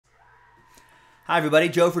Hi, everybody.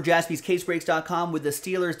 Joe for JaspysCaseBreaks.com with the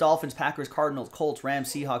Steelers, Dolphins, Packers, Cardinals, Colts, Rams,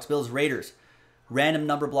 Seahawks, Bills, Raiders. Random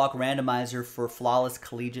number block randomizer for Flawless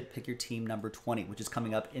Collegiate Pick Your Team number 20, which is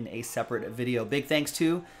coming up in a separate video. Big thanks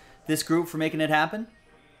to this group for making it happen.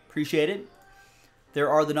 Appreciate it. There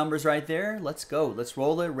are the numbers right there. Let's go. Let's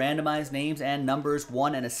roll it. Randomize names and numbers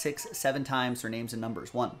 1 and a 6, 7 times for names and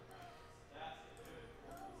numbers. 1,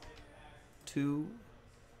 2,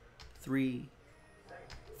 3,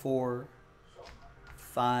 4,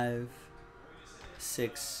 5,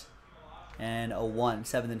 6, and a 1.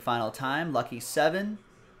 7th and final time. Lucky 7.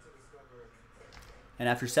 And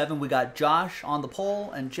after 7, we got Josh on the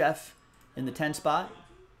pole and Jeff in the 10 spot.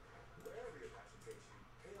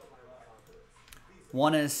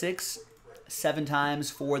 1 and a 6, 7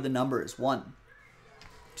 times for the numbers. 1,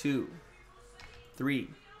 2, 3,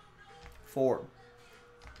 4,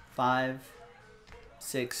 5,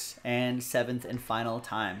 6, and 7th and final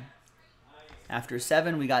time. After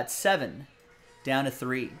 7, we got 7 down to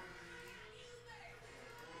 3.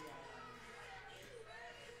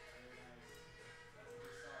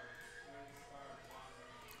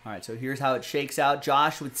 All right, so here's how it shakes out.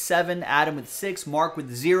 Josh with 7, Adam with 6, Mark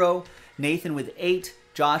with 0, Nathan with 8,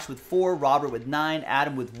 Josh with 4, Robert with 9,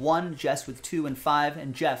 Adam with 1, Jess with 2 and 5,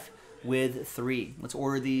 and Jeff with 3. Let's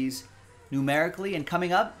order these numerically. And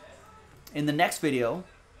coming up in the next video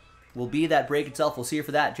will be that break itself. We'll see you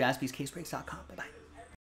for that. JaspysCaseBreaks.com. Bye-bye.